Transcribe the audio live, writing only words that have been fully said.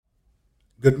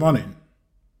Good morning,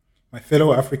 my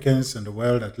fellow Africans and the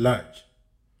world at large.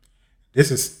 This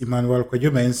is Emmanuel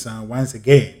Mensah once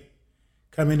again,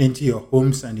 coming into your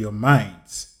homes and your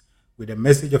minds with a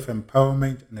message of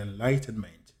empowerment and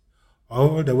enlightenment,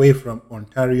 all the way from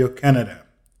Ontario, Canada.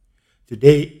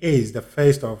 Today is the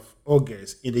 1st of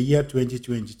August in the year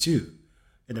 2022,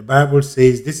 and the Bible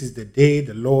says this is the day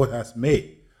the Lord has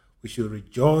made. We should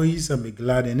rejoice and be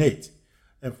glad in it.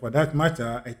 And for that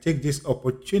matter, I take this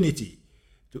opportunity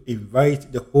to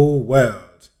invite the whole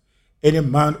world, any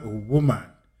man or woman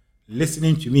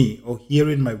listening to me or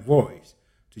hearing my voice,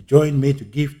 to join me to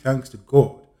give thanks to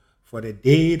God for the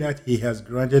day that He has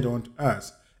granted unto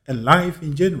us and life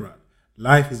in general.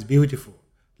 Life is beautiful.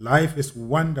 Life is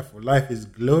wonderful. Life is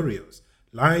glorious.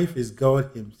 Life is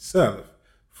God Himself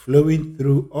flowing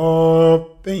through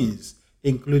all things,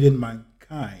 including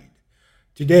mankind.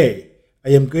 Today,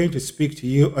 I am going to speak to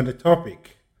you on the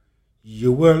topic,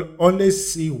 you will only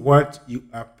see what you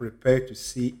are prepared to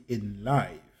see in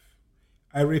life.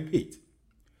 I repeat,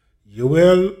 you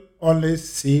will only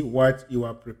see what you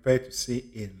are prepared to see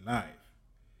in life.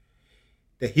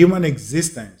 The human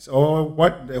existence, or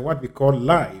what we call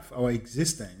life, our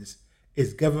existence,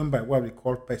 is governed by what we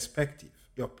call perspective,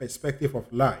 your perspective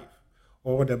of life,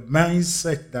 or the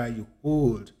mindset that you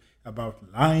hold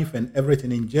about life and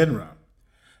everything in general.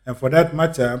 And for that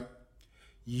matter,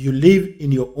 you live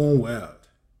in your own world,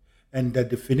 and the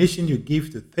definition you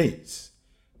give to things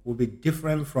will be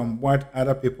different from what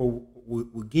other people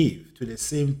will give to the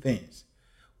same things.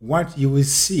 What you will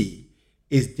see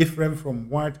is different from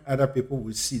what other people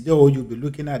will see, though you'll be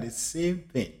looking at the same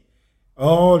thing.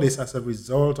 All is as a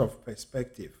result of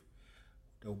perspective,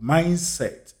 the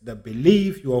mindset, the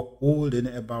belief you are holding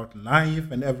about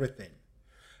life and everything.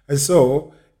 And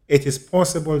so it is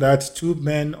possible that two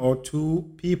men or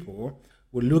two people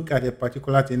will look at a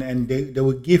particular thing and they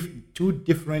will give two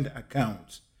different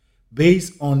accounts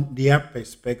based on their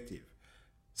perspective.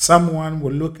 Someone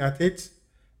will look at it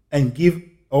and give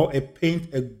or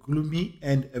paint a gloomy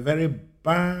and a very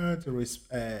bad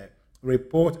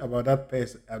report about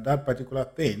that particular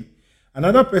thing.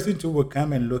 Another person too will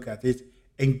come and look at it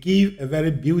and give a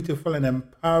very beautiful and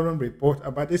empowering report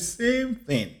about the same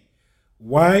thing.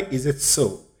 Why is it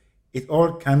so? It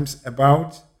all comes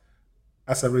about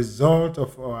as a result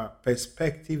of our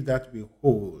perspective that we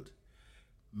hold.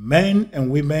 Men and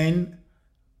women,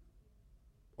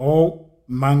 or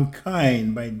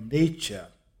mankind by nature,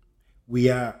 we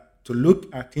are to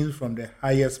look at things from the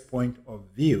highest point of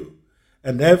view.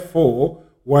 And therefore,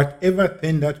 whatever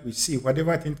thing that we see,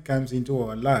 whatever thing comes into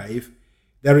our life,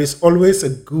 there is always a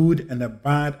good and a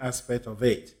bad aspect of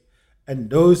it. And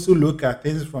those who look at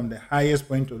things from the highest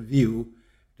point of view,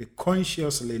 they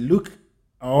consciously look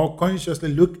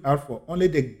out for only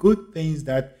the good things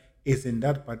that is in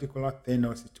that particular thing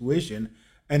or situation,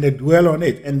 and they dwell on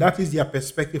it. And that is their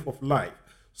perspective of life.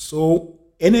 So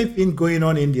anything going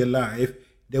on in their life,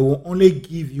 they will only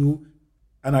give you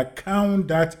an account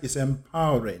that is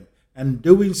empowering. And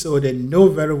doing so, they know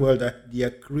very well that they are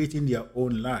creating their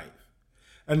own life.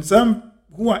 And some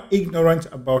who are ignorant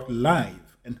about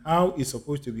life and how it's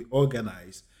supposed to be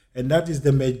organized, and that is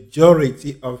the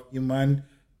majority of human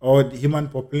or the human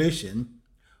population,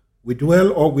 we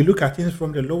dwell or we look at things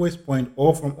from the lowest point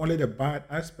or from only the bad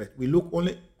aspect. We look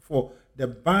only for the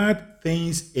bad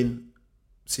things in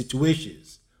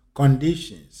situations,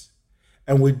 conditions,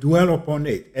 and we dwell upon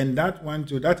it. And that one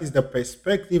too, that is the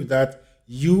perspective that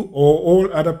you or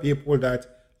all other people that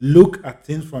look at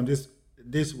things from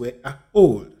this way are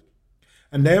hold.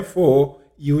 And therefore,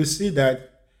 you will see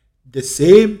that the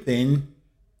same thing,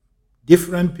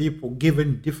 different people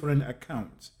giving different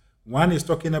accounts. One is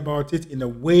talking about it in a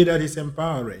way that is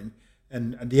empowering,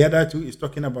 and the other two is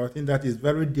talking about it that is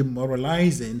very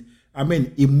demoralizing.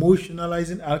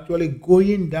 Emotionalizing, actually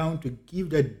going down to give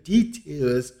the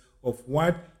details of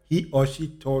what he or she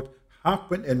thought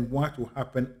happened and what will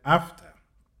happen after.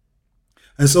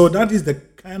 And so that is the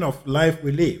kind of life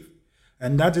we live.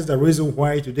 And that is the reason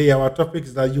why today our topic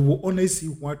is that you will only see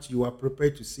what you are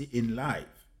prepared to see in life.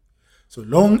 So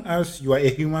long as you are a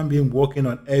human being walking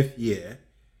on earth here,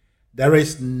 there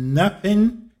is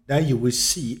nothing that you will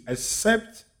see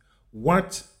except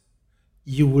what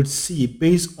you would see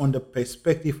based on the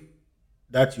perspective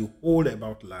that you hold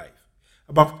about life,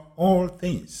 about all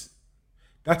things.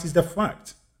 That is the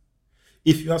fact.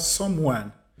 If you are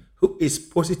someone who is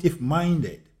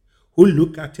positive-minded, who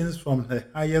look at things from the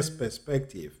highest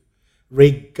perspective,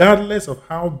 regardless of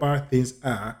how bad things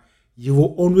are, you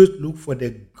will always look for the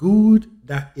good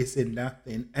that is in that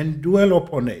thing and dwell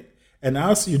upon it. And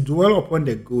as you dwell upon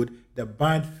the good, the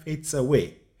bad fades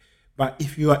away. But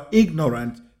if you are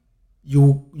ignorant,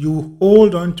 You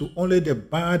hold on to only the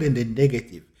bad and the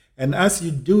negative. And as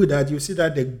you do that, you see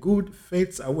that the good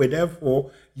fades away.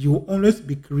 Therefore, you will always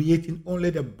be creating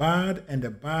only the bad and the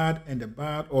bad and the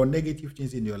bad or negative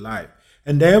things in your life.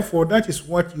 And therefore, that is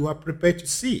what you are prepared to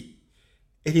see.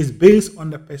 It is based on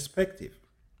the perspective.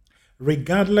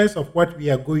 Regardless of what we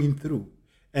are going through,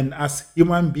 and as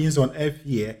human beings on earth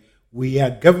here, we are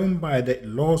governed by the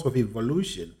laws of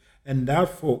evolution, and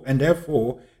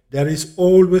therefore, there is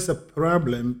always a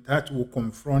problem that will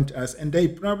confront us, and the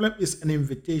problem is an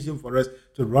invitation for us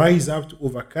to rise up to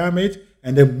overcome it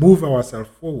and then move ourselves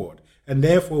forward. And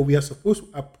therefore, we are supposed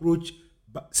to approach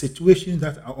situations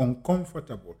that are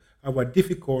uncomfortable, our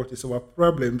difficulties, our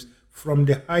problems from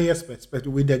the highest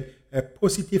perspective, with a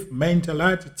positive mental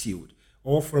attitude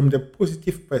or from the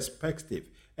positive perspective.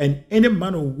 And any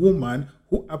man or woman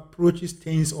who approaches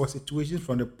things or situations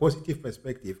from the positive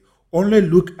perspective only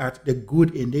look at the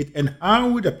good in it and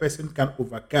how the person can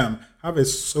overcome, have a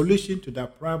solution to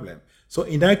that problem. So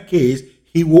in that case,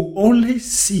 he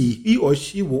or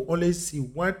she will only see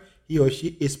what he or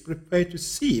she is prepared to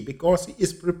see, because he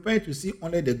is prepared to see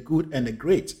only the good and the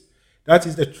great. That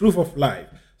is the truth of life.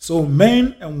 So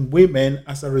men and women,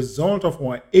 as a result of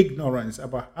our ignorance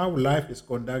about how life is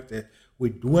conducted, we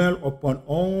dwell upon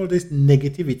all this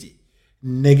negativity,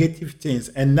 negative things.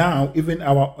 And now, even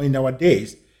in our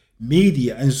days,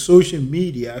 media and social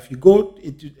media, if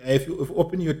you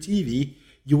open your TV,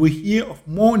 you will hear of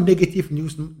more negative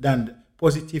news than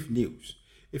positive news.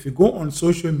 If you go on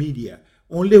social media,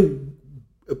 only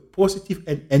positive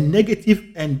and negative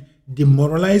and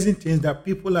demoralizing things that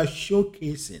people are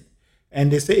showcasing, and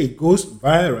they say it goes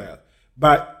viral,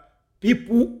 but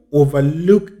people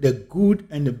overlook the good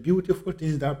and the beautiful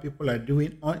things that people are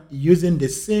doing on using the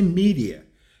same media.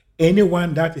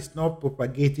 Anyone that is not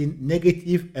propagating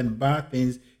negative and bad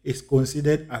things is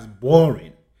considered as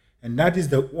boring. And that is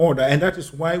the order. And that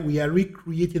is why we are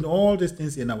recreating all these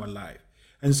things in our life.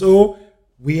 And so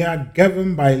we are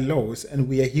governed by laws, and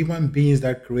we are human beings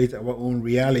that create our own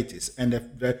realities. And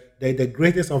the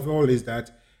greatest of all is that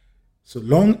so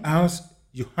long as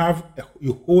you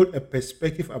hold a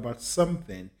perspective about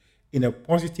something in a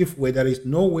positive way, there is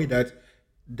no way that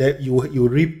you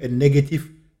reap a negative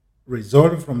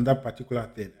result from that particular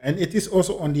thing. And it is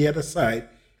also on the other side,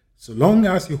 so long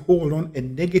as you hold on a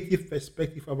negative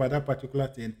perspective about that particular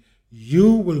thing,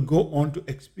 you will go on to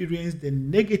experience the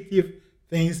negative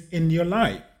things in your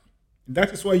life.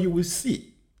 That is what you will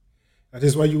see. That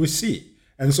is what you will see.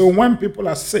 And so when people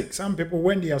are sick, some people,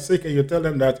 when they are sick, and you tell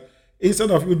them that instead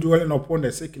of you dwelling upon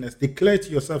the sickness, declare to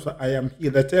yourself that I am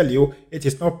healed. They tell you it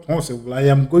is not possible. I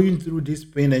am going through this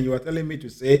pain, and you are telling me to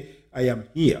say I am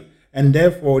healed. And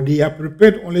therefore, they are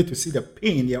prepared only to see the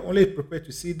pain. They are only prepared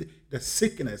to see the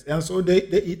sickness. And so they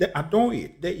adore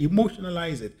it. They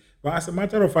emotionalize it. But as a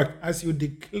matter of fact, as you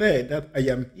declare that I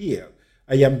am healed,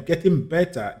 I am getting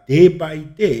better day by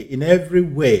day in every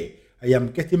way, I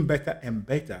am getting better and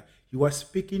better, you are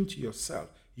speaking to yourself.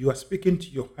 You are speaking to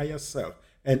your higher self.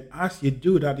 And as you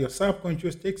do that, your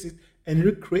subconscious takes it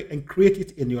and create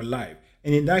it in your life.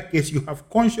 And in that case, you have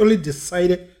consciously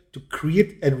decided to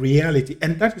create a reality.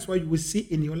 And that is what you will see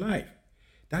in your life.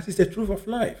 That is the truth of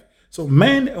life. So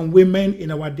men and women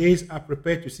in our days are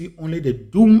prepared to see only the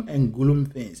doom and gloom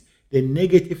things, the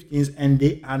negative things, and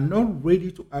they are not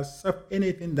ready to accept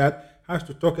anything that has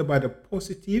to talk about the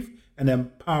positive and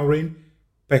empowering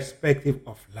perspective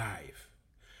of life.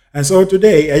 And so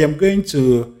today I am going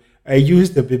to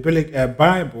use the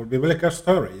biblical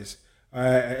stories.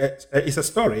 It's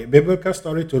a biblical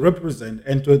story to represent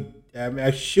and to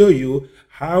show you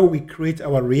how we create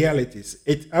our realities.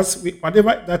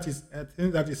 Whatever that is,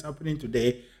 thing that is happening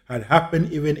today had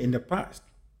happened even in the past.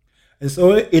 And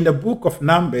so in the book of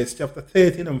Numbers, chapter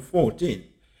 13 and 14,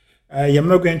 I am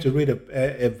not going to read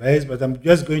a verse, but I'm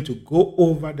just going to go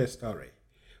over the story.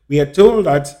 We are told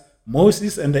that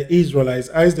Moses and the Israelites,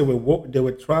 as they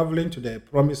were traveling to the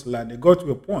promised land, they got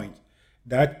to a point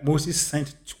that Moses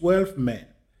sent 12 men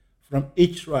from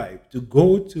each tribe to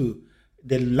go to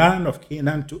the land of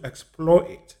Canaan to explore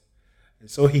it. And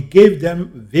so he gave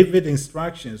them vivid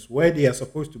instructions where they are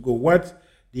supposed to go,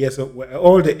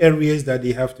 all the areas that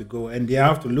they have to go, and they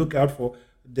have to look out for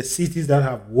the cities that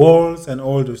have walls and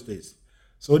all those things.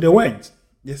 So they went.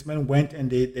 These men went and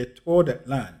they toured that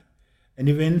land. And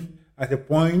even at a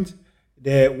point,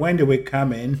 when they were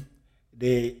coming,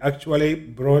 they actually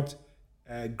brought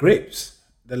grapes.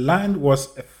 The land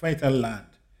was a fertile land.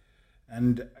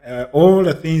 And all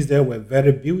the things there were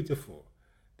very beautiful.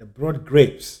 They brought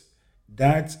grapes.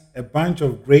 That's a bunch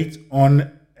of grapes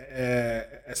on a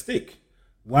stick.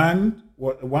 One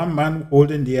man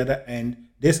holding the other end,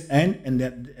 this end, and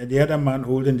the other man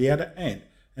holding the other end.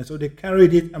 And so they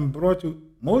carried it and brought to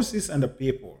Moses and the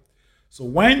people. So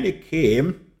when they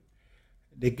came,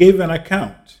 they gave an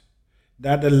account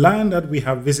that the land that we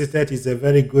have visited is a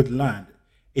very good land.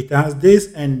 It has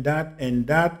this and that and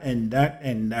that and that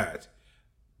and that.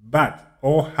 But,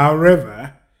 or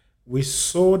however, we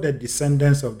saw the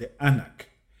descendants of the Anak,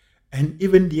 and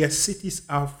even their cities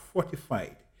are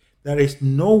fortified. There is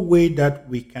no way that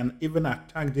we can even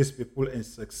attack these people and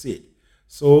succeed.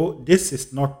 So this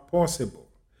is not possible.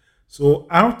 So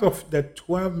out of the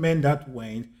 12 men that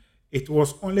went, it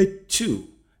was only 2,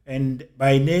 and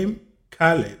by name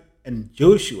Caleb and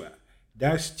Joshua,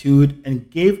 that stood and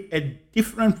gave a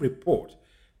different report,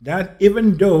 that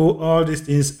even though all these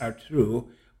things are true,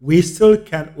 we still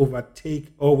can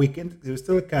overtake, or we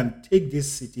still can take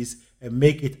these cities and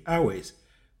make it ours,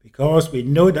 because we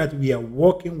know that we are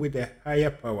working with a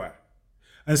higher power.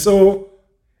 And so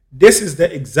this is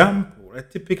the example, a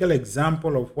typical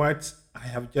example of what I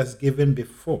have just given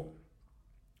before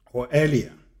or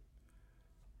earlier.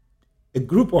 A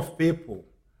group of people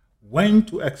went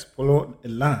to explore a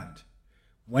land.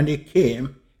 When they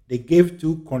came, they gave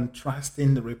 2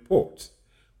 contrasting reports.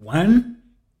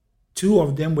 2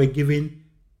 of them were giving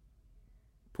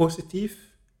positive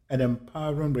and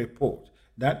empowering report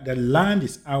that the land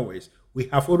is ours. We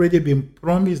have already been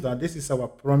promised that this is our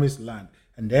promised land,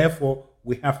 and therefore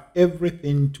we have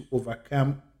everything to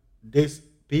overcome these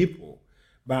people.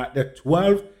 But the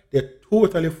 12, they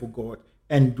totally forgot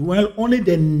and dwell only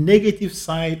the negative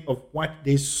side of what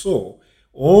they saw.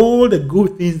 All the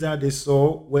good things that they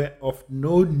saw were of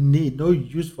no need, no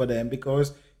use for them,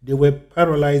 because they were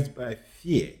paralyzed by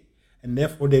fear. And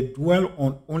therefore they dwell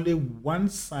on only one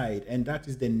side, and that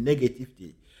is the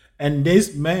negativity. And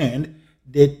these men,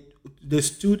 they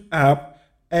stood up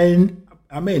and,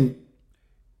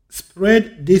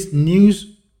 spread this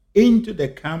news into the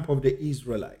camp of the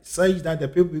Israelites, such that the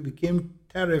people became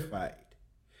terrified.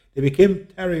 They became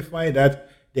terrified that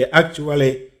they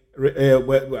actually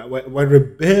were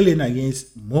rebelling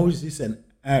against Moses and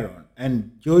Aaron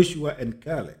and Joshua and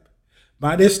Caleb.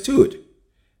 But they stood.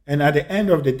 And at the end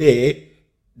of the day,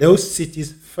 those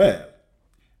cities fell.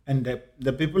 And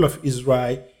the people of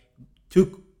Israel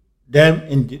took them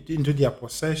into their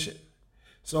possession.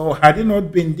 So had it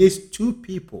not been these 2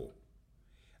 people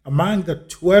among the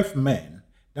 12 men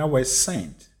that were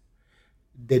sent,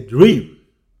 the dream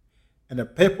and the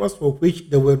purpose for which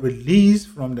they were released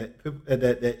from the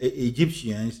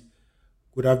Egyptians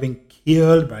could have been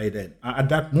killed by them at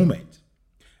that moment.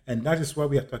 And that is what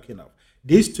we are talking of.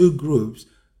 These 2 groups,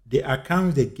 the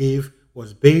account they gave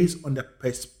was based on the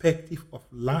perspective of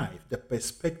life, the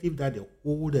perspective that they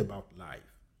hold about life.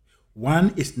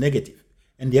 One is negative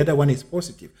and the other one is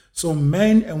positive. So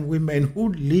men and women who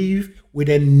live with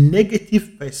a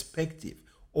negative perspective,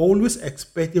 always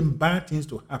expecting bad things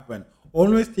to happen,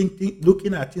 always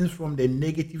looking at things from the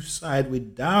negative side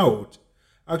without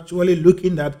actually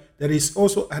looking that there is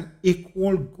also an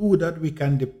equal good that we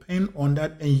can depend on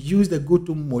that and use the good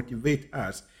to motivate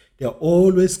us. They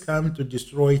always come to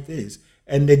destroy things,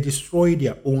 and they destroy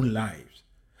their own lives.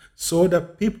 So the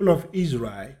people of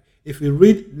Israel, if you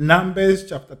read Numbers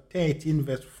chapter 13,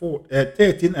 verse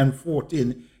 13 and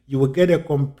 14, you will get a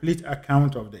complete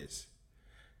account of this.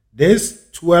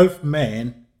 These 12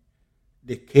 men,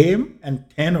 they came and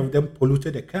 10 of them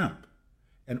polluted the camp,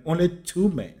 and only 2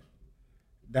 men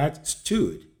that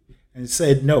stood and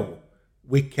said, no,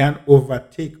 we can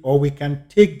overtake, or we can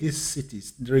take these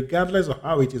cities, regardless of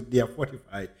how it is they are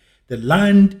fortified. The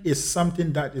land is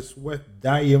something that is worth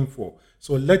dying for.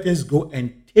 So let us go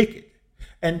and take it.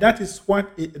 And that is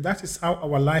how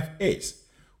our life is.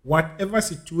 Whatever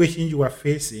situation you are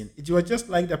facing, it was just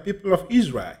like the people of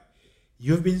Israel.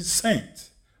 You've been sent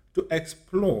to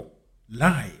explore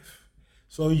life.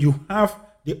 So you have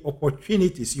the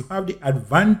opportunities, you have the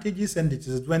advantages and the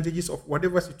disadvantages of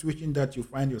whatever situation that you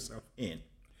find yourself in.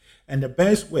 And the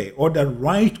best way, or the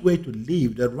right way to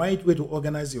live, the right way to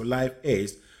organize your life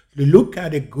is to look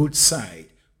at the good side,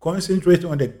 concentrate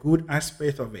on the good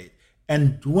aspect of it,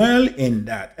 and dwell in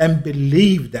that, and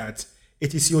believe that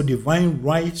it is your divine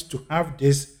right to have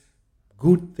these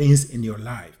good things in your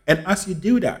life. And as you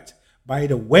do that, by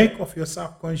the work of your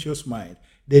subconscious mind,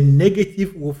 the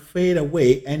negative will fade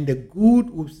away and the good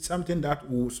will be something that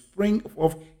will spring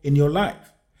forth in your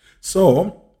life.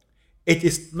 So it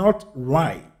is not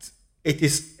right. It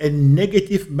is a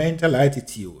negative mental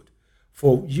attitude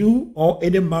for you or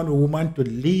any man or woman to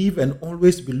live and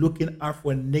always be looking out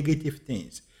for negative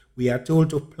things. We are told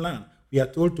to plan We are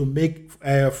told to make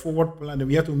forward plan.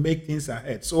 We have to make things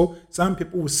ahead. So some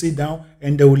people will sit down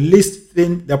and they will list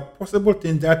the possible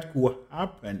things that could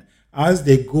happen as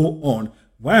they go on.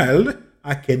 Well,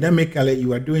 academically,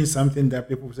 you are doing something that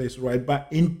people say is right, but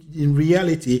in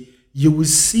reality, you will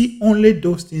see only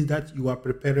those things that you are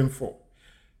preparing for.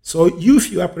 So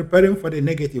if you are preparing for the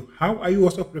negative, how are you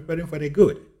also preparing for the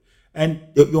good? And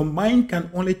your mind can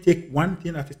only take one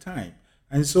thing at a time.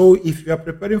 And so if you are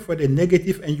preparing for the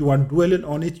negative and you are dwelling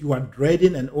on it, you are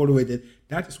dreading and all the way there,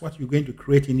 that is what you're going to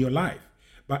create in your life.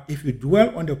 But if you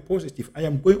dwell on the positive, I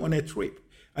am going on a trip.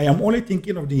 I am only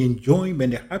thinking of the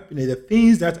enjoyment, the happiness, the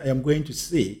things that I am going to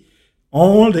see.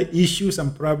 All the issues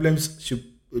and problems should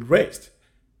rest.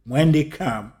 When they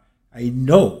come, I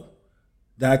know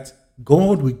that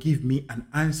God will give me an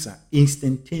answer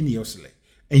instantaneously.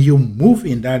 And you move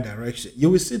in that direction.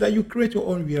 You will see that you create your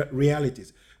own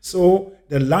realities. So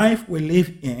the life we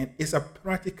live in is a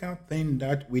practical thing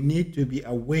that we need to be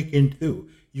awakened to.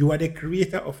 You are the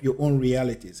creator of your own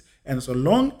realities. And so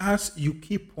long as you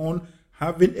keep on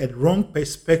having a wrong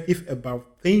perspective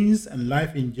about things and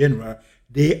life in general,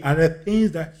 they are the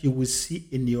things that you will see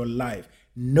in your life.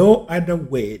 No other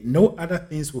way, no other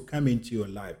things will come into your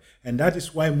life. And that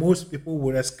is why most people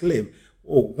will exclaim,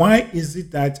 oh, why is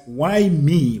it that, why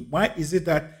me? Why is it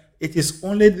that it is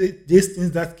only these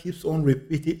things that keeps on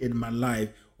repeating in my life?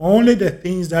 Only the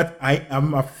things that I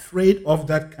am afraid of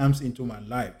that comes into my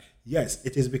life. Yes,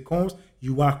 it is because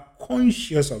you are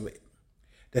conscious of it.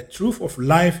 The truth of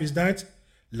life is that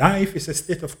life is a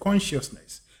state of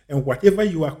consciousness. And whatever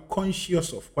you are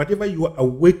conscious of, whatever you are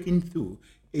awakened to,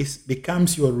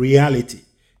 becomes your reality.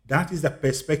 That is the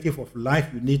perspective of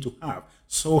life you need to have.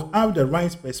 So have the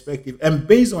right perspective. And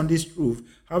based on this truth,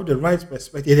 have the right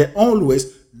perspective. And always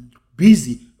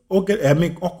busy,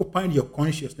 occupying your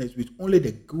consciousness with only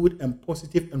the good and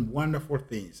positive and wonderful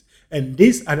things. And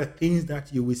these are the things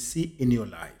that you will see in your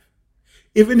life.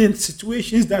 Even in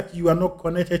situations that you are not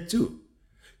connected to.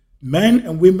 Men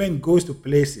and women goes to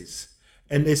places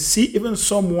and they see even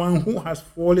someone who has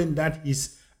fallen that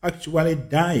is actually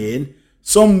dying.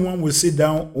 Someone will sit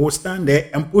down or stand there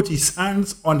and put his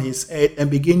hands on his head and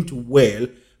begin to wail.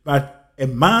 But a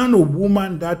man or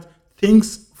woman that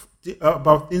thinks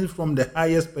about things from the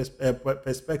highest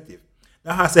perspective,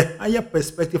 that has a higher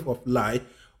perspective of life,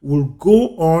 will go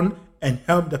on and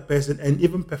help the person and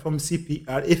even perform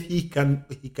CPR if he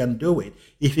can do it.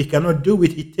 If he cannot do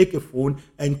it, he take a phone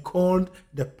and call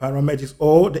the paramedics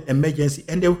or the emergency,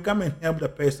 and they will come and help the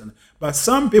person. But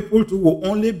some people too will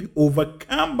only be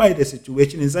overcome by the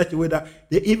situation in such a way that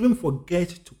they even forget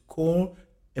to call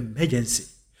emergency.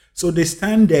 So they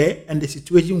stand there and the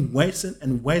situation worsens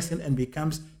and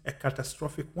becomes a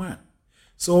catastrophic one.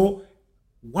 So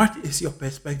what is your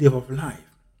perspective of life?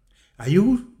 Are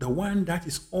you the one that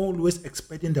is always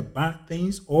expecting the bad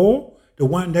things or the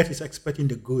one that is expecting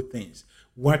the good things?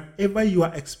 Whatever you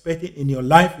are expecting in your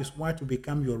life is what will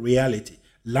become your reality.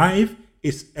 Life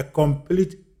is a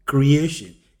complete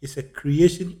creation. It's a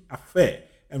creation affair.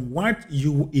 And what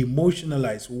you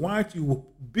emotionalize, what you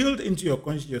build into your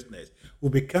consciousness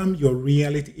will become your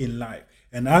reality in life.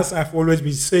 And as I've always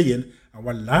been saying,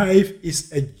 our life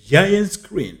is a giant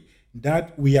screen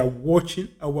that we are watching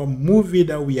our movie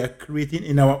that we are creating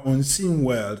in our unseen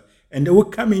world, and they will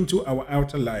come into our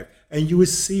outer life and you will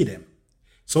see them.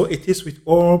 So it is with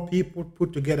all people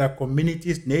put together,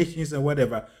 communities, nations, and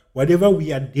whatever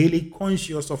we are daily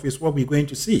conscious of is what we're going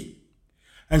to see.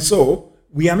 And so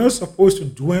we are not supposed to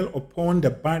dwell upon the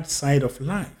bad side of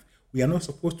life. We are not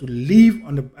supposed to live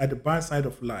at the bad side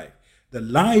of life. The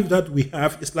life that we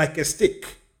have is like a stick.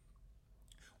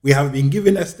 We have been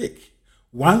given a stick.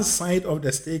 One side of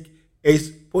the stick is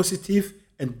positive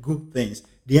and good things.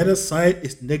 The other side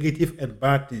is negative and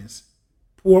bad things.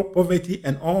 Poverty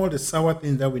and all the sour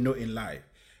things that we know in life.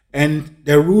 And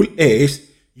the rule is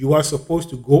you are supposed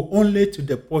to go only to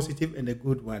the positive and the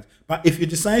good ones. But if you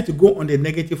decide to go on the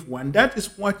negative one, that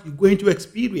is what you're going to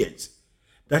experience.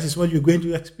 That is what you're going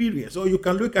to experience. So you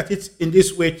can look at it in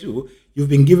this way too. You've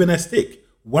been given a stick.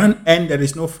 One end there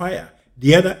is no fire.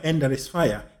 The other end there is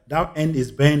fire. That end is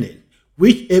burning.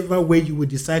 Whichever way you will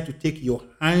decide to take your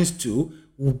hands to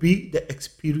will be the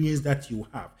experience that you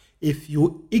have. If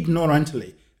you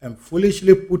ignorantly and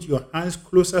foolishly put your hands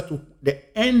closer to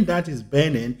the end that is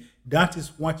burning, that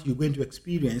is what you're going to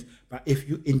experience. But if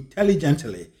you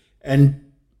intelligently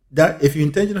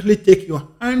take your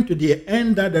hand to the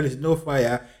end that there is no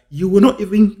fire, you will not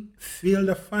even feel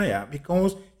the fire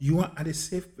because you are at a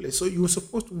safe place. So you're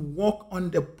supposed to walk on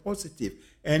the positive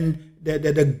and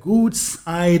the good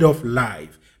side of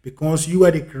life because you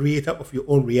are the creator of your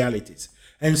own realities.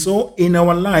 And so in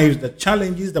our lives, the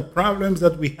challenges, the problems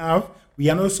that we have, we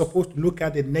are not supposed to look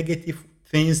at the negative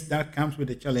things that comes with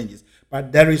the challenges.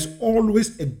 But there is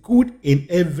always a good in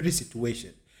every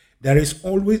situation. There is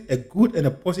always a good and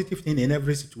a positive thing in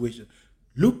every situation.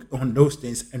 Look on those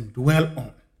things and dwell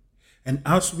on. And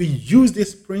as we use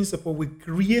this principle, we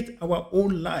create our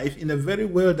own life in a very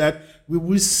way that we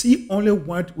will see only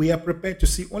what we are prepared to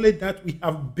see, only that we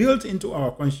have built into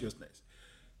our consciousness.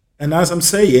 And as I'm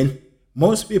saying,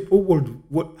 most people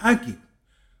would argue,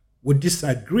 would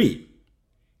disagree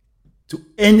to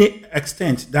any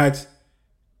extent that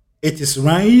it is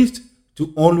right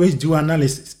to always do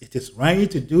analysis. It is right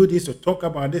to do this, to talk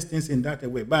about these things in that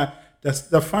way. But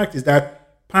the fact is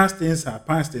that past things are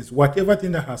past things. Whatever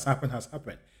thing that has happened has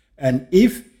happened. And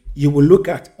if you will look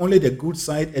at only the good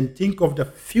side and think of the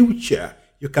future,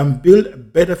 you can build a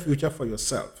better future for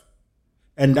yourself.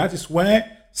 And that is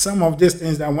where some of these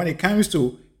things that when it comes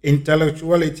to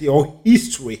intellectuality or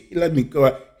history,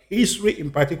 history in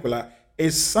particular,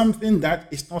 is something that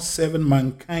is not serving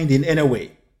mankind in any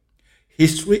way.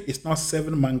 History is not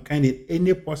serving mankind in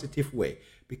any positive way,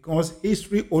 because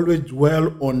history always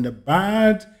dwells on the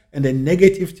bad and the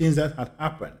negative things that had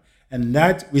happened. And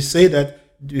that we say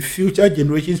that the future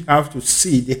generations have to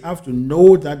see, they have to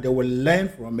know that they will learn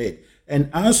from it. And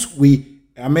as we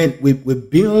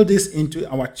build this into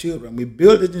our children, we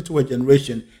build it into a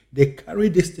generation, they carry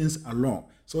these things along.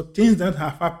 So things that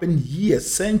have happened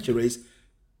years, centuries,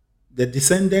 the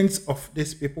descendants of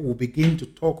these people will begin to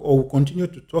talk or will continue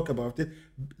to talk about it,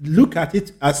 look at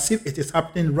it as if it is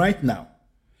happening right now.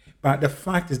 But the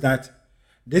fact is that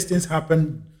these things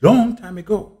happened long time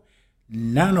ago.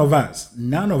 None of us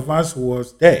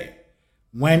was there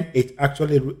when it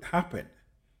actually happened.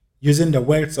 Using the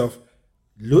words of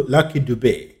Lucky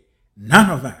Dubé, none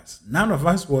of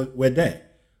us were there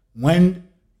when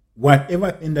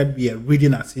whatever thing that we are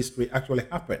reading as history actually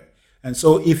happened. And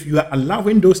so if you are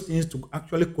allowing those things to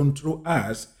actually control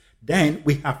us, then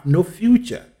we have no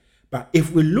future. But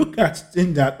if we look at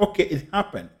things that, okay, it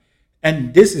happened,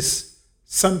 and this is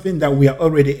something that we are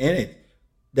already in it,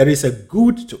 there is a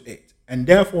good to it. And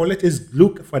therefore, let us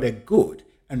look for the good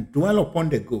and dwell upon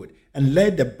the good and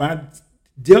let the bad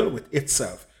deal with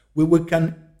itself. We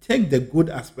can take the good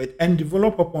aspect and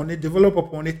develop upon it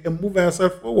and move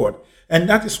ourselves forward. And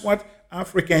that is what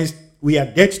Africans, we are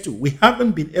dead to. We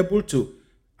haven't been able to,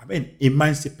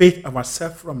 emancipate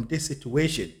ourselves from this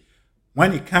situation.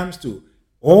 When it comes to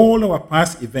all our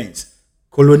past events,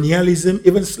 colonialism,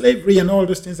 even slavery and all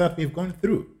those things that we've gone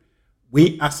through,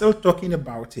 we are still talking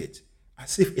about it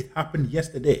as if it happened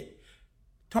yesterday.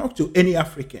 Talk to any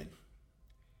African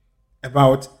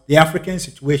about the African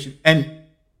situation, and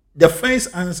the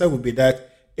first answer would be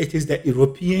that it is the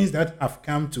Europeans that have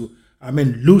come to,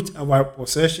 loot our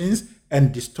possessions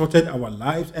and distorted our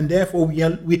lives, and therefore we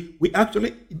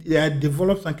actually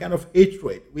develop some kind of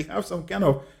hatred. We have some kind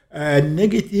of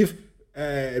negative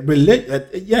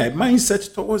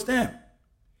mindset towards them.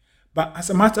 But as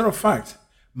a matter of fact,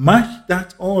 much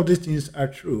that all these things are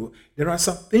true, there are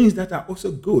some things that are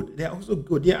also good. They are also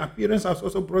good. Their appearance has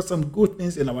also brought some good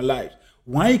things in our lives.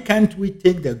 Why can't we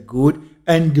take the good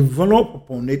and develop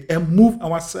upon it and move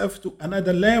ourselves to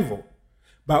another level?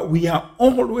 But we are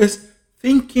always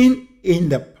thinking in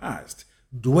the past,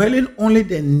 dwelling only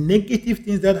the negative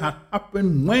things that had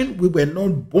happened when we were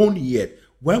not born yet,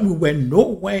 when we were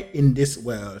nowhere in this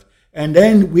world. And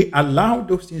then we allow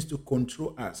those things to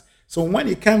control us. So when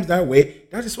it comes that way,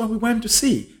 that is what we want to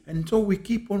see. And so we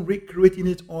keep on recreating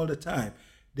it all the time.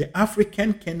 The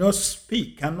African cannot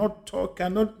speak, cannot talk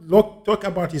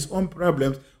about his own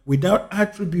problems without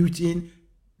attributing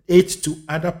it to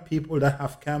other people that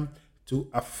have come to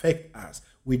affect us,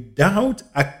 without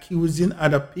accusing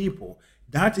other people.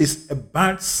 That is a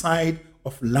bad side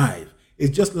of life.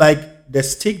 It's just like the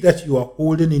stick that you are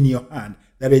holding in your hand.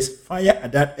 There is fire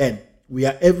at that end. We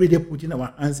are every day putting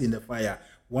our hands in the fire.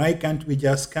 Why can't we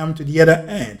just come to the other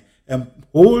end and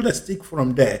hold a stick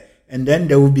from there? And then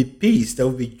there will be peace, there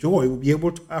will be joy, we'll be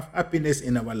able to have happiness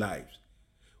in our lives.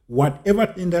 Whatever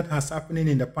thing that has happened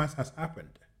in the past has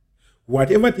happened.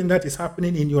 Whatever thing that is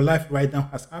happening in your life right now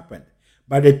has happened.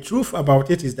 But the truth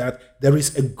about it is that there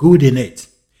is a good in it.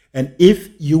 And if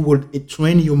you would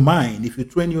train your mind, if you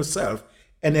train yourself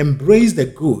and embrace the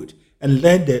good and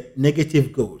let the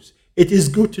negative go, it is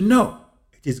good to know.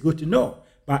 It is good to know.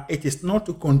 But it is not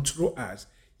to control us.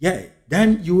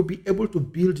 Then you will be able to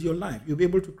build your life. You'll be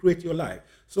able to create your life.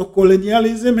 So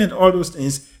colonialism and all those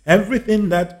things, everything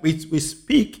that we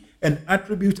speak and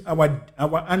attribute our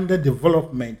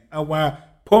underdevelopment, our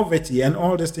poverty and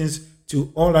all those things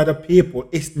to all other people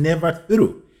is never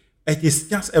true. It is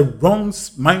just a wrong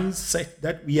mindset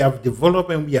that we have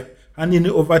developed and we are handing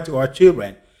it over to our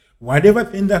children. Whatever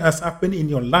thing that has happened in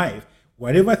your life,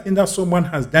 whatever thing that someone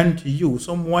has done to you,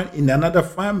 someone in another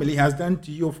family has done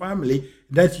to your family,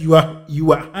 that you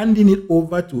are handing it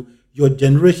over to your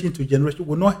generation to generation,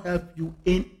 will not help you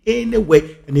in any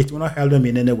way, and it will not help them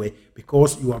in any way,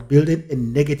 because you are building a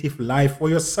negative life for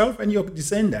yourself and your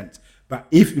descendants. But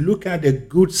if you look at the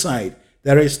good side,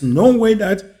 there is no way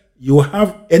that you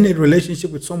have any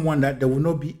relationship with someone that there will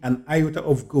not be an iota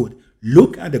of good.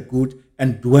 Look at the good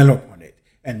and dwell upon it.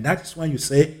 And that is when you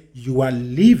say you are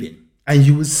living, and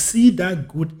you will see that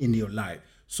good in your life.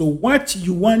 So what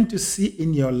you want to see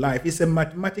in your life is a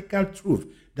mathematical truth,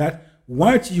 that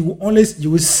what you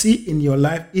will see in your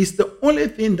life is the only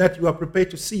thing that you are prepared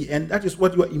to see, and that is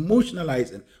what you are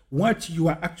emotionalizing, what you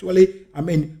are actually,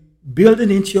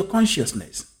 building into your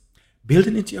consciousness.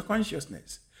 Building into your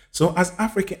consciousness. So as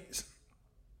Africans,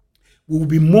 we will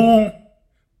be more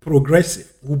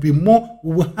progressive. We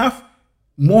will have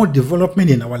more development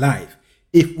in our life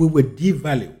if we would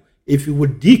devalue, if we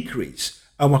would decrease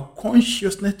our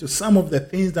consciousness to some of the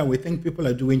things that we think people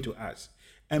are doing to us,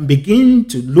 and begin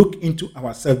to look into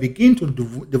ourselves, begin to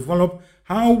develop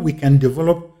how we can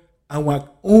develop our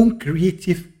own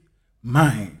creative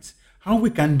minds, how we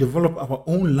can develop our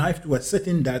own life to a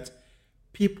certain that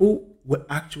people will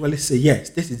actually say, yes,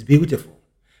 this is beautiful.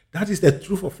 That is the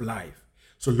truth of life.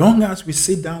 So long as we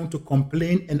sit down to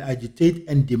complain and agitate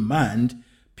and demand,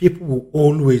 people will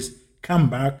always come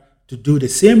back to do the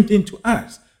same thing to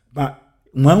us. But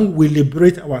when we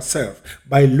liberate ourselves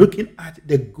by looking at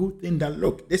the good thing that,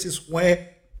 look, this is where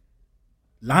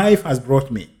life has brought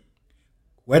me.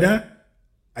 Whether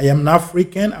I am an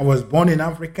African, I was born in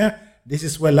Africa, this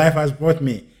is where life has brought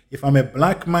me. If I'm a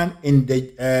black man in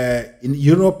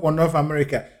Europe or North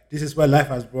America, this is where life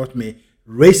has brought me.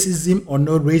 Racism or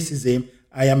no racism,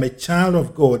 I am a child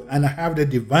of God, and I have the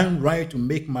divine right to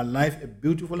make my life a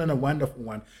beautiful and a wonderful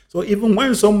one. So even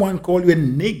when someone calls you a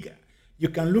nigger, you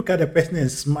can look at the person and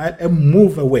smile and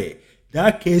move away. In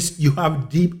that case, you have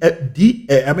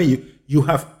you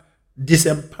have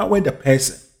disempowered the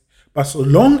person. But so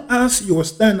long as you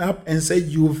stand up and say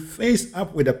you face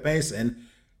up with the person,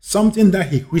 something that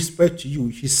he whispered to you,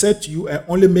 he said to you, and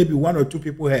only maybe one or two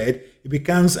people heard, it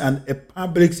becomes a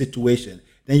public situation.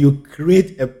 Then you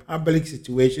create a public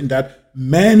situation that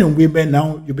men and women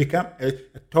now, you become a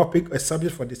topic, a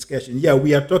subject for discussion. Yeah,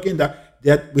 we are talking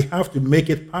that we have to make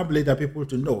it public that people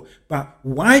to know. But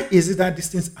why is it that these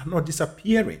things are not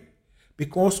disappearing?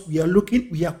 Because we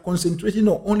are concentrating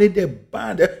on only the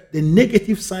bad, the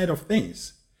negative side of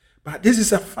things. But this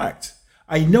is a fact.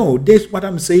 I know this, what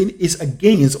I'm saying is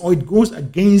against, or it goes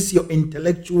against your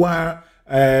intellectual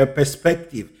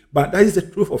perspective. But that is the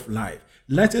truth of life.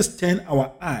 Let us turn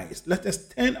our eyes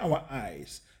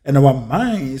and our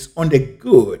minds on the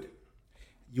good.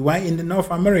 You are in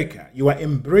North America, you are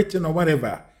in Britain or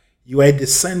whatever, you are a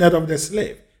descendant of the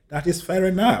slave. That is fair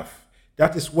enough.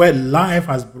 That is where life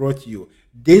has brought you.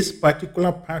 This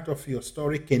particular part of your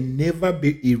story can never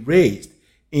be erased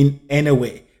in any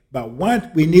way. But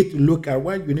what you need to look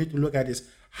at is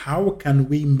how can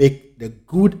we make the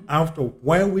good out of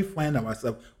where we find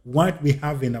ourselves, what we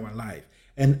have in our life.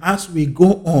 And as we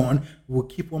go on, we'll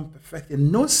keep on perfecting.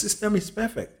 No system is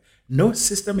perfect. No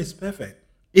system is perfect.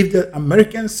 If the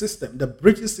American system, the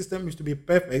British system is to be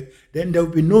perfect, then there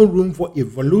will be no room for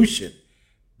evolution.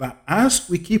 But as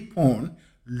we keep on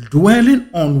dwelling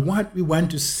on what we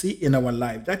want to see in our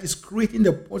life, that is creating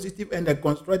the positive and the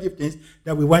constructive things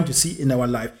that we want to see in our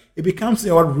life, it becomes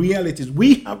our realities.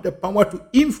 We have the power to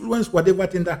influence whatever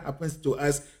thing that happens to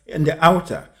us in the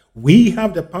outer. We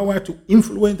have the power to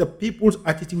influence the people's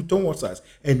attitude towards us,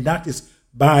 and that is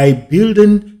by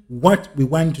building what we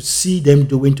want to see them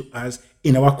doing to us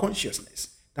in our consciousness.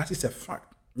 That is a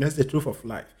fact. That's the truth of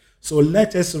life. So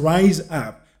let us rise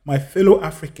up, my fellow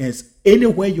Africans,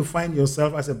 anywhere you find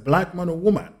yourself as a black man or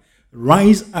woman,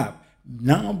 rise up.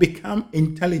 Now become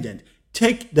intelligent.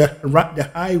 Take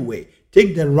the highway,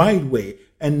 take the right way,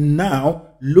 and now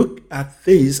look at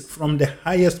things from the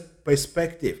highest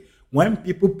perspective. When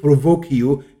people provoke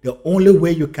you, the only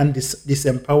way you can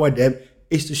disempower them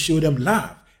is to show them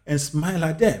love and smile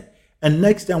at them. And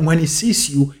next time when he sees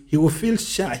you, he will feel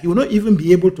shy. He will not even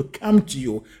be able to come to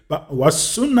you. But as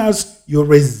soon as you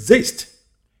resist,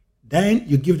 then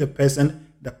you give the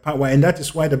person the power. And that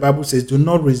is why the Bible says, do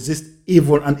not resist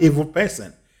an evil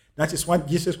person. That is what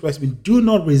Jesus Christ means. Do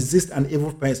not resist an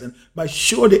evil person, but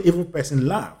show the evil person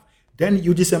love. Then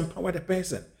you disempower the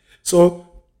person. So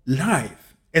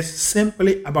life is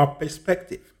simply about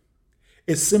perspective.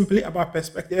 It's simply about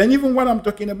perspective. And even what I'm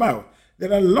talking about,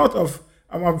 there are a lot of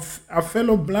our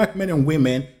fellow black men and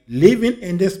women living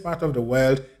in this part of the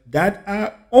world that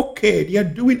are okay. They are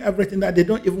doing everything that they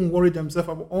don't even worry themselves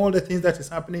about all the things that is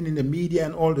happening in the media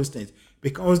and all those things,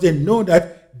 because they know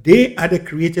that they are the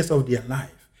creators of their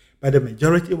life. But the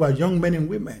majority of our young men and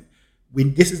women,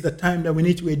 this is the time that we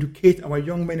need to educate our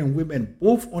young men and women,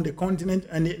 both on the continent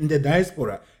and in the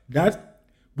diaspora, that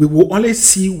we will only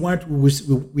see what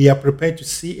we are prepared to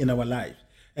see in our lives.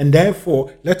 And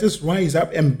therefore, let us rise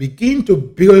up and begin to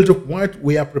build what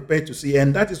we are prepared to see.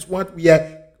 And that is what we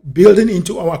are building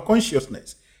into our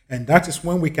consciousness. And that is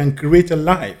when we can create a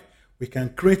life. We can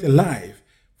create a life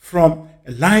from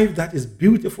a life that is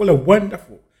beautiful and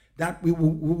wonderful, that we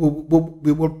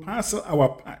will parcel our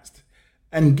past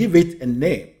and give it a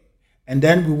name. And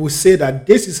then we will say that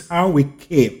this is how we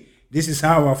came. This is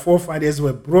how our forefathers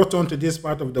were brought onto this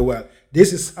part of the world.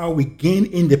 This is how we gained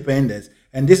independence.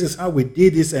 And this is how we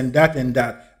did this and that and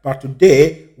that. But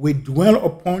today, we dwell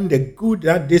upon the good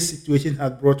that this situation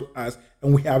has brought to us.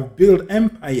 And we have built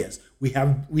empires. We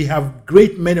have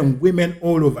great men and women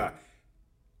all over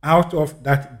out of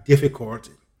that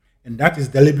difficulty. And that is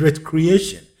deliberate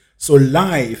creation. So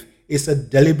life is a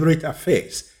deliberate affair.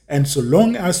 And so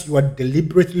long as you are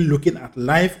deliberately looking at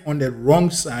life on the wrong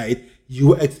side,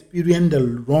 you experience the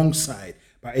wrong side.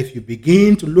 But if you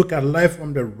begin to look at life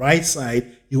from the right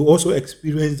side, you also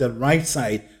experience the right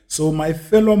side. So my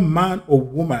fellow man or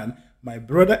woman, my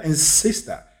brother and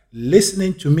sister,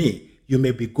 listening to me, you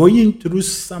may be going through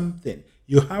something.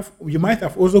 You might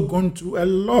have also gone through a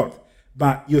lot,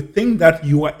 but you think that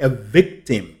you are a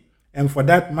victim. And for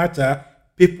that matter,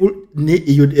 people need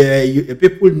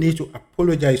to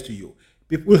apologize to you.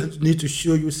 People need to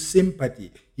show you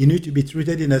sympathy. You need to be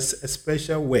treated in a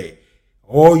special way.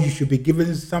 Or you should be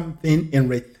given something in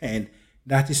return.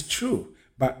 That is true.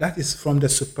 But that is from the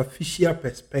superficial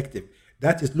perspective.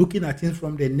 That is looking at things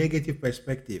from the negative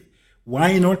perspective.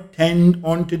 Why not turn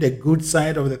onto the good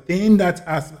side of the thing that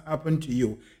has happened to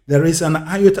you? There is an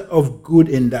iota of good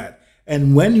in that.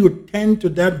 And when you turn to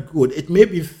that good, it may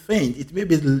be faint, it may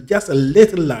be just a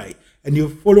little light, and you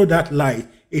follow that light,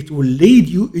 it will lead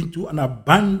you into an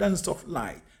abundance of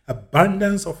light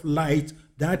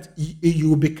that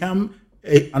you become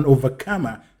an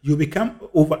overcomer, you become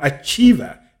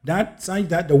overachiever, that such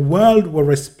that the world will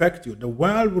respect you, the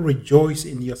world will rejoice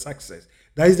in your success.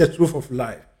 That is the truth of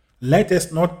life. Let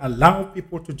us not allow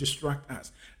people to distract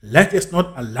us. Let us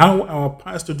not allow our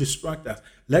past to distract us.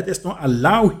 Let us not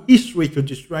allow history to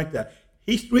distract us.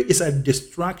 History is a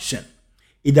distraction.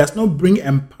 It does not bring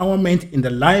empowerment in the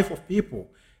life of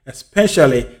people,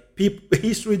 especially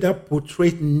history that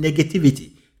portrays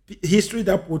negativity, history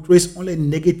that portrays only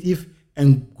negative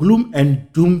and gloom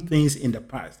and doom things in the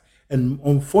past. And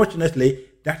unfortunately,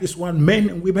 that is what men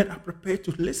and women are prepared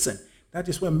to listen. That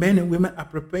is what men and women are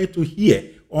prepared to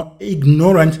hear, or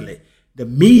ignorantly. The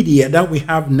media that we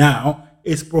have now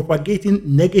is propagating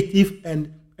negative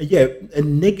and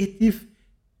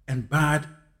bad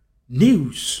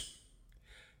news.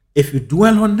 If you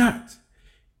dwell on that,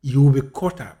 you will be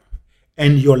caught up,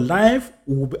 and your life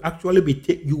will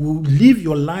you will live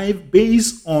your life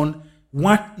based on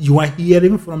what you are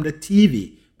hearing from the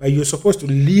TV, but you're supposed to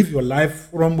live your life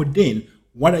from within.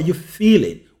 What are you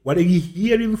feeling? What are you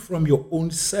hearing from your own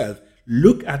self?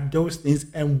 Look at those things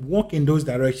and walk in those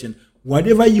directions.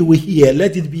 Whatever you will hear,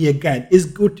 let it be a guide. It's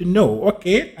good to know,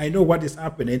 okay, I know what is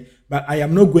happening, but I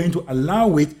am not going to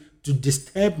allow it to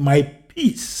disturb my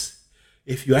peace.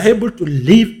 If you are able to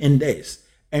live in this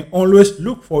and always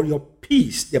look for your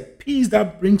peace, the peace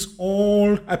that brings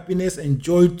all happiness and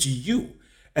joy to you,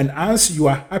 and as you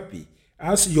are happy,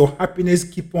 as your happiness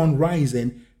keep on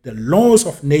rising, the laws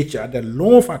of nature, the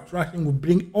law of attraction will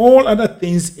bring all other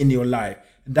things in your life,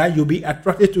 that you'll be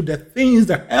attracted to the things,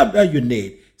 the help that you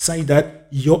need, so that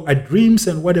your dreams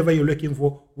and whatever you're looking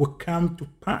for will come to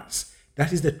pass.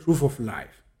 That is the truth of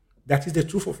life. That is the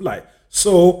truth of life.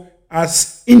 So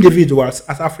as individuals,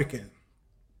 as Africans,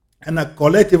 and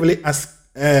collectively as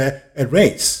a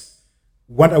race,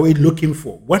 what are we looking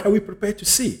for? What are we prepared to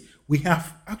see? We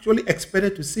have actually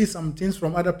expected to see some things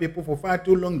from other people for far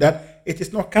too long that it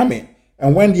is not coming.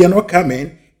 And when they are not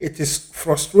coming, it is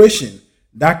frustration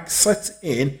that sets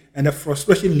in, and the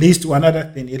frustration leads to another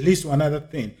thing. It leads to another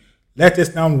thing. Let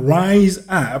us now rise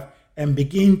up and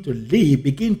begin to live,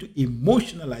 begin to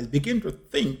emotionalize, begin to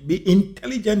think, be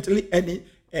intelligently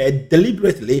and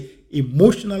deliberately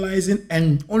emotionalizing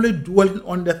and only dwelling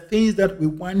on the things that we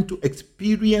want to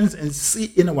experience and see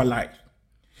in our life.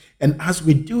 And as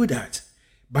we do that,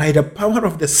 by the power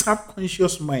of the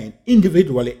subconscious mind,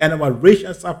 individually, and our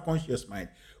racial subconscious mind,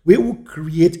 we will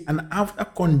create an outer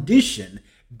condition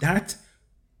that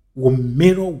will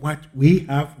mirror what we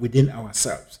have within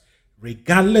ourselves.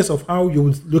 Regardless of how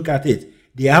you look at it,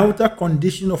 the outer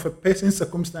condition of a person's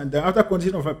circumstance, the outer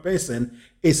condition of a person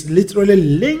is literally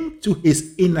linked to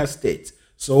his inner state.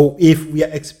 So if we are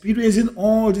experiencing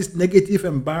all these negative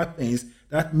and bad things,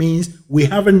 that means we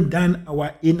haven't done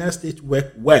our inner state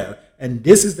work well. And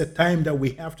this is the time that we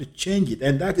have to change it.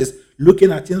 And that is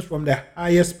looking at things from the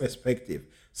highest perspective.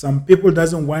 Some people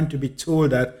doesn't want to be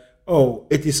told that, oh,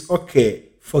 it is okay,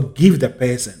 forgive the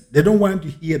person. They don't want to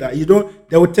hear that.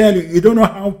 They will tell you, you don't know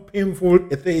how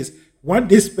painful it is. What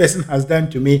this person has done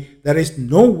to me, there is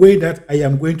no way that I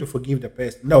am going to forgive the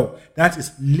person. No, that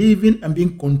is living and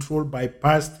being controlled by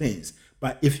past things.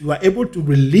 But if you are able to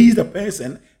release the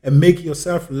person and make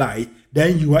yourself light,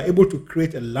 then you are able to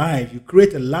create a life. You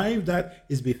create a life that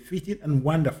is befitting and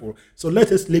wonderful. So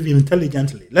let us live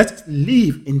intelligently. Let us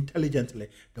live intelligently.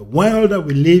 The world that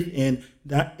we live in,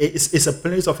 that is a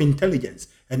place of intelligence.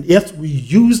 And yes, we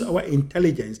use our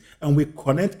intelligence and we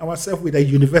connect ourselves with a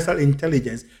universal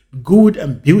intelligence. Good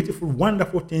and beautiful,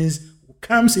 wonderful things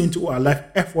comes into our life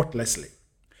effortlessly,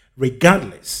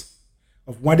 regardless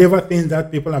of whatever things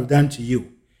that people have done to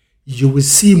you. You will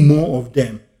see more of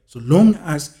them so long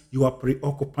as you are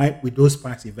preoccupied with those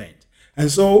past events.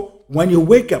 And so when you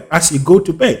wake up, as you go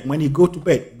to bed, what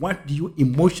do you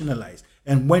emotionalize?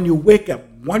 And when you wake up,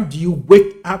 what do you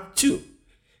wake up to?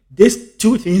 These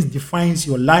two things defines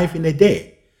your life in a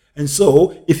day. And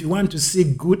so if you want to see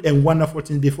good and wonderful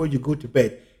things before you go to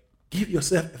bed, give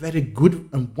yourself a very good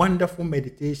and wonderful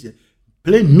meditation.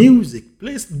 Play music.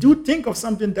 Think of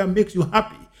something that makes you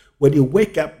happy. When you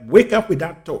wake up with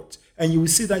that thought. And you will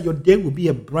see that your day will be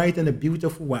a bright and a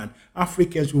beautiful one.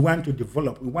 Africans, we want to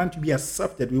develop. We want to be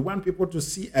accepted. We want people to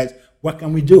see us. What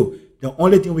can we do? The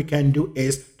only thing we can do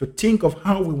is to think of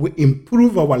how we will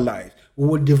improve our lives. We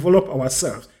will develop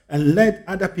ourselves and let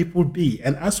other people be.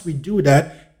 And as we do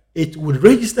that, it will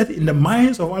register in the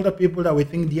minds of other people that we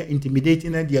think they are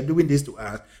intimidating and they are doing this to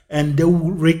us. And they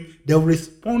will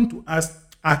respond to us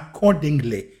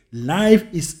accordingly. Life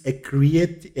is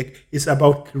it's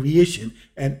about creation,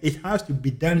 and it has to be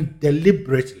done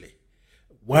deliberately.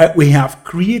 While we have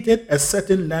created a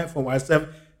certain life for ourselves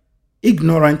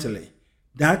ignorantly,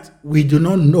 that we do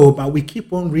not know, but we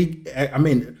keep on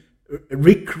recreating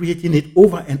it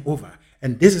over and over.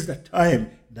 And this is the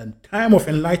time of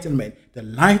enlightenment. The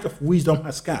light of wisdom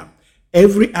has come.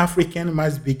 Every African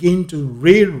must begin to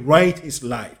rewrite his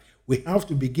life. We have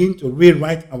to begin to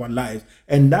rewrite our lives,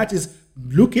 and that is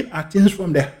looking at things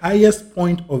from the highest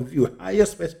point of view,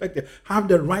 highest perspective, have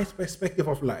the right perspective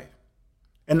of life.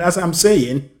 And as I'm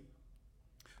saying,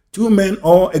 two men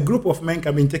or a group of men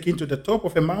can be taken to the top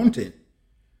of a mountain.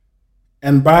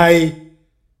 And by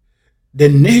the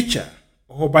nature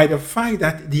or by the fact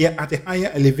that they are at a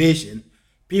higher elevation,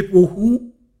 people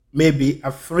who may be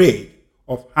afraid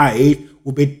of height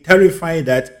will be terrified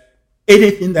that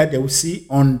anything that they will see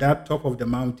on that top of the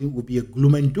mountain will be a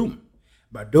gloom and doom.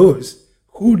 But those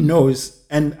who knows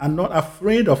and are not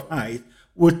afraid of height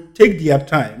will take their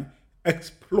time,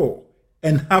 explore,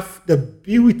 and have the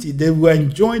beauty. They will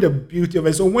enjoy the beauty of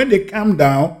it. So when they come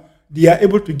down, they are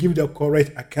able to give the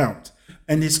correct account.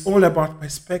 And it's all about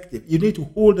perspective. You need to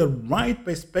hold the right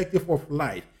perspective of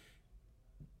life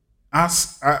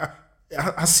as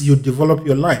you develop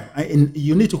your life. And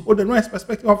you need to hold the right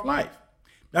perspective of life.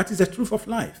 That is the truth of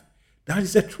life. That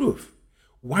is the truth.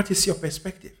 What is your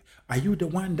perspective? Are you the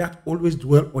one that always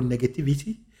dwell on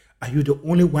negativity? Are you the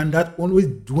only one that always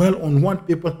dwell on what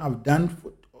people have done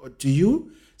to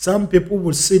you? Some people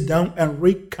will sit down and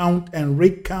recount and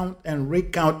recount and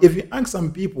recount. If you ask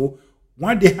some people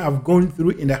what they have gone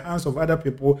through in the hands of other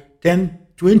people 10,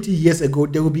 20 years ago,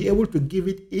 they will be able to give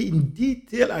it in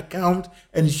detailed account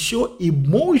and show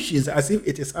emotions as if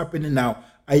it is happening now.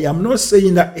 I am not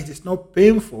saying that it is not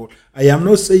painful. I am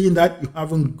not saying that you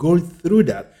haven't gone through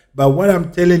that. But what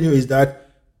I'm telling you is that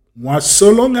so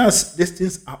long as these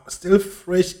things are still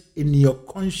fresh in your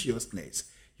consciousness,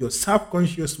 your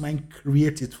subconscious mind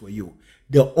creates it for you.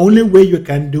 The only way you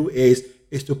can do is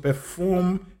to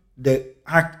perform the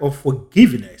act of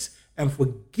forgiveness and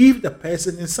forgive the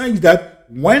person in such that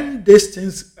when this thing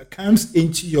comes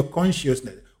into your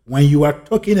consciousness, when you are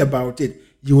talking about it,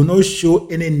 you will not show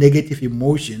any negative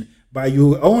emotion, but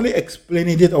you only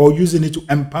explaining it or using it to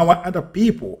empower other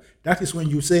people. That is when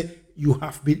you say you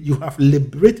have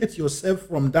liberated yourself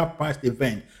from that past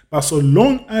event. But so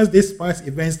long as this past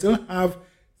event still have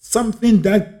something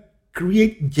that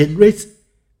generates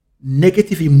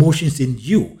negative emotions in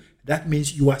you, that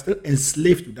means you are still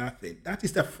enslaved to that thing. That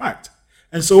is the fact.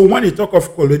 And so when we talk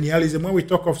of colonialism, when we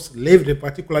talk of slavery,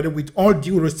 particularly with all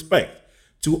due respect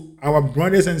To our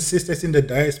brothers and sisters in the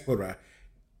diaspora,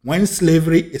 when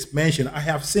slavery is mentioned, I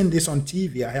have seen this on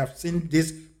TV, I have seen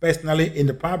this personally in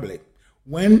the public.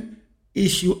 When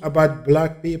issue about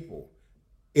black people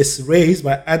is raised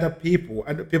by other people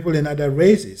in other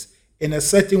races, in a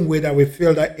certain way that we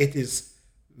feel that it is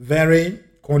very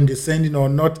condescending or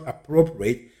not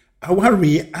appropriate, our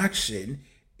reaction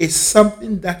is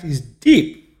something that is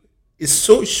deep. It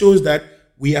so shows that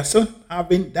we are still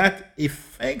having that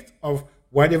effect of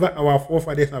whatever our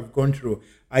forefathers have gone through.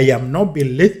 I am not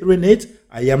belittling it,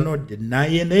 I am not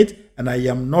denying it, and I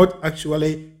am not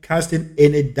actually casting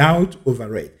any doubt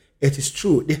over it. It is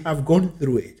true, they have gone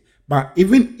through it. But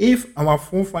even if our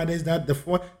forefathers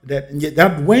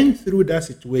that went through that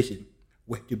situation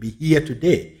were to be here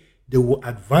today, they will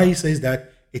advise us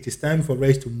that it is time for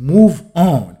us to move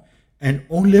on and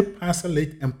only parcel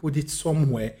it and put it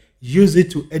somewhere, use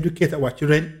it to educate our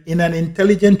children in an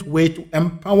intelligent way to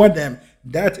empower them.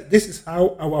 That this is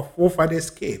how our forefathers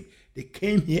came. They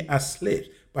came here as slaves.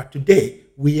 But today,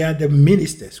 we are the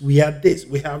ministers. We are this,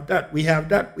 we have that, we have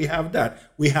that, we have that.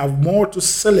 We have more to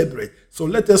celebrate. So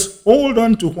let us hold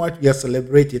on to what we are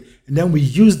celebrating. And then we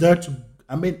use that to,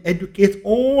 educate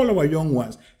all our young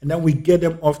ones. And then we get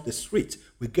them off the streets.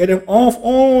 We get them off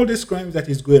all these crimes that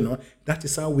is going on. That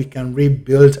is how we can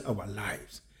rebuild our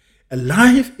lives. A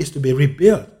life is to be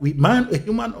rebuilt. A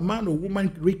man or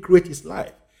woman recreate his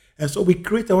life. And so we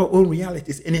create our own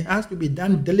realities, and it has to be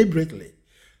done deliberately.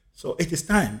 So it is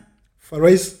time for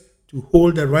us to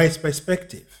hold the right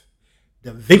perspective.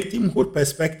 The victimhood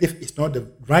perspective is not the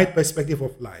right perspective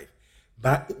of life.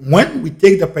 But when we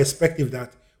take the perspective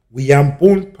that we are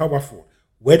born powerful,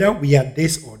 whether we are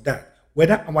this or that,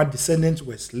 whether our descendants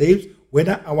were slaves,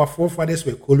 whether our forefathers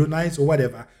were colonized or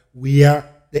whatever, we are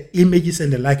the images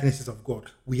and the likenesses of God.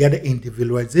 We are the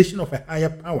individualization of a higher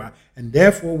power, and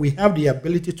therefore we have the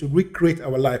ability to recreate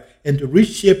our life and to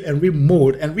reshape and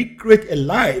remold and recreate a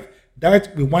life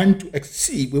that we want to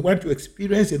exceed, we want to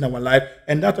experience in our life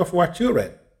and that of our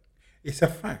children. It's a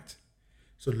fact.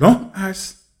 So long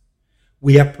as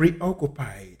we are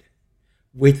preoccupied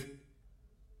with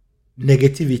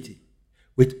negativity,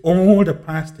 with all the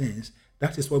past things,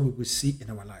 that is what we will see in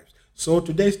our lives. So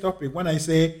today's topic, when I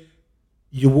say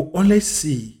you will only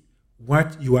see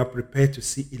what you are prepared to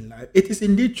see in life, it is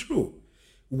indeed true.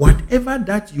 Whatever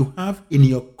that you have in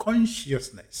your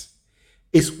consciousness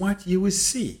is what you will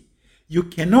see. You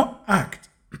cannot act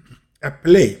a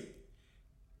play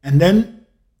and then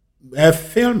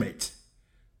film it,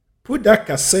 put that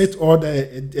cassette or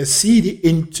the CD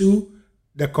into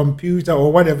the computer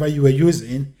or whatever you are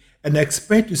using and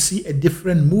expect to see a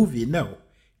different movie. No,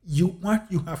 what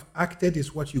you have acted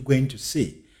is what you're going to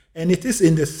see. And it is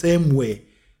in the same way.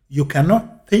 You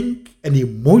cannot think and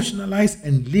emotionalize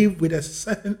and live with a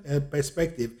certain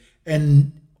perspective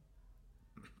and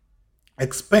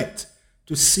expect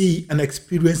to see and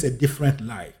experience a different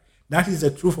life. That is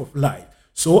the truth of life.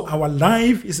 So our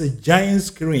life is a giant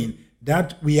screen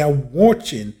that we are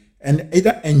watching and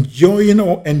either enjoying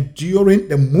or enduring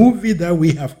the movie that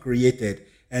we have created.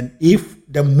 And if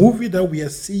the movie that we are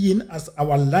seeing as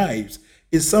our lives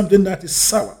is something that is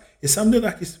sour, it's something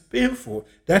that is painful,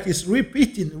 that is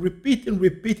repeating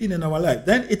in our life,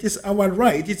 then it is our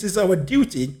right, it is our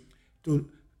duty to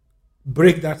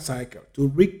break that cycle, to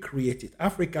recreate it.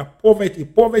 Africa, poverty.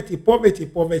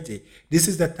 This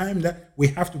is the time that we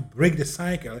have to break the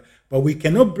cycle, but we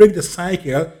cannot break the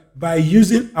cycle by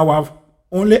using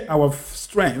only our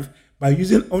strength, by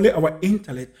using only our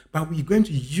intellect, but we're going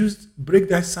to break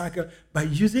that cycle by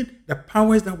using the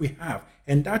powers that we have.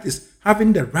 And that is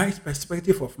having the right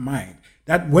perspective of mind.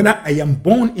 That whether I am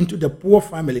born into the poor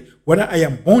family, whether I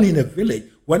am born in a village,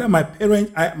 whether my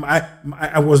parents,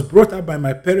 I was brought up by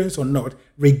my parents or not,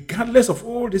 regardless of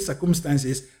all these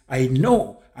circumstances, I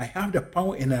know I have the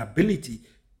power and the ability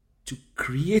to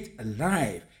create a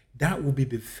life that will be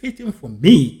befitting for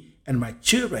me and my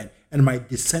children and my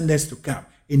descendants to come.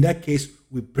 In that case,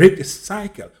 we break the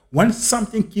cycle. When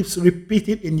something keeps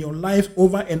repeating in your life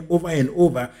over and over and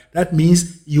over, that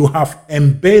means you have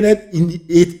embedded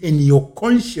it in your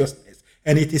consciousness,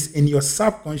 and it is in your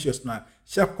subconscious mind.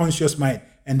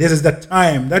 And this is the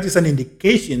time, that is an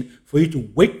indication for you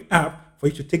to wake up, for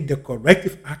you to take the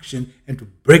corrective action and to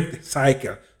break the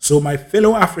cycle. So my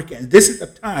fellow Africans, this is the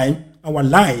time our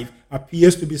life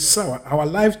appears to be sour. Our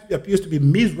life appears to be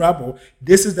miserable.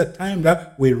 This is the time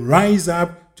that we rise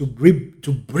up to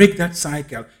break that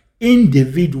cycle,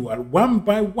 individual, one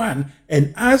by one.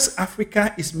 And as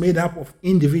Africa is made up of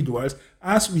individuals,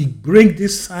 as we break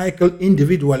this cycle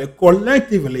individually,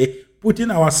 collectively, putting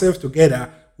ourselves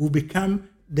together, we become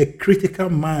the critical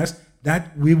mass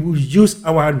that we will use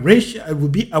our racial, it will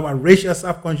be our racial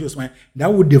subconscious mind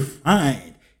that will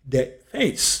define the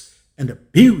face and the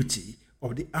beauty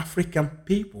of the African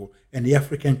people and the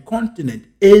African continent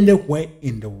anywhere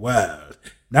in the world.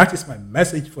 That is my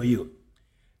message for you.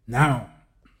 Now,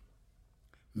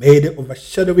 may the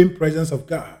overshadowing presence of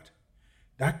God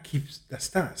that keeps the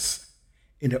stars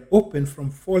in the open from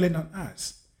falling on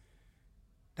us,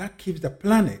 that keeps the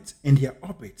planets in their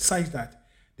orbit such that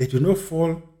they do not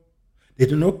fall, they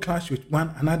do not clash with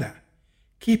one another,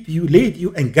 keep you, lead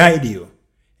you, and guide you,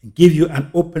 and give you an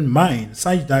open mind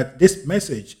such that this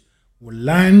message will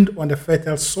land on the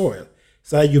fertile soil,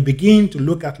 so that you begin to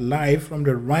look at life from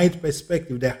the right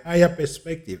perspective, the higher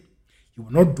perspective. You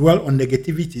will not dwell on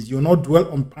negativities. You will not dwell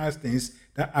on past things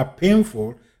that are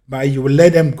painful, but you will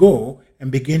let them go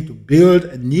and begin to build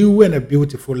a new and a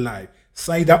beautiful life,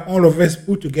 so that all of us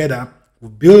put together will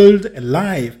build a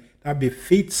life that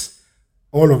befits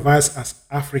all of us as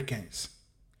Africans.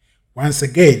 Once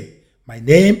again, my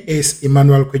name is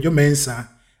Emmanuel Mensah.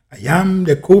 I am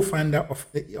the co-founder of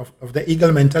the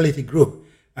Eagle Mentality Group.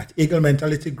 At Eagle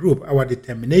Mentality Group, our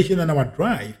determination and our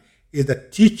drive is the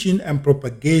teaching and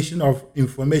propagation of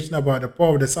information about the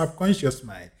power of the subconscious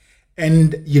mind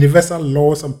and universal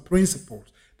laws and principles,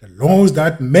 the laws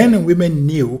that men and women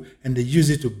knew, and they use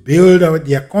it to build out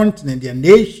their continent, their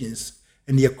nations,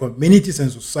 and their communities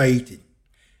and society.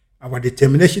 Our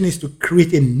determination is to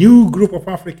create a new group of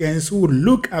Africans who will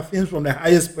look at things from the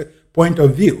highest point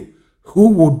of view, who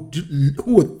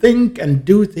would think and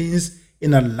do things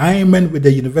in alignment with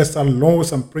the universal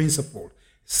laws and principles,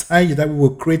 such that we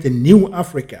will create a new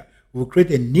Africa. We will create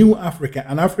a new Africa,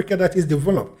 an Africa that is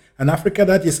developed, an Africa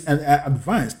that is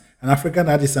advanced, an Africa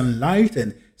that is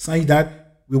enlightened, such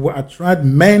that we will attract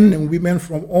men and women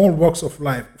from all walks of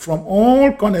life, from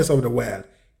all corners of the world,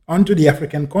 onto the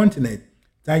African continent,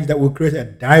 such that we will create a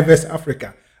diverse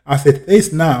Africa. As it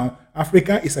is now,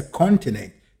 Africa is a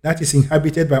continent that is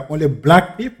inhabited by only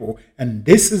black people, and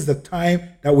this is the time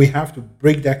that we have to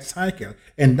break that cycle,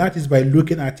 and that is by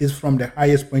looking at it from the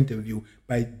highest point of view,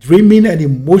 by dreaming and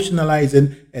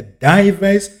emotionalizing a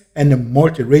diverse and a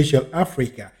multiracial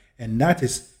Africa, and that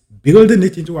is building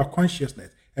it into our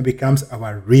consciousness and becomes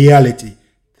our reality.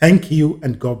 Thank you,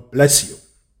 and God bless you.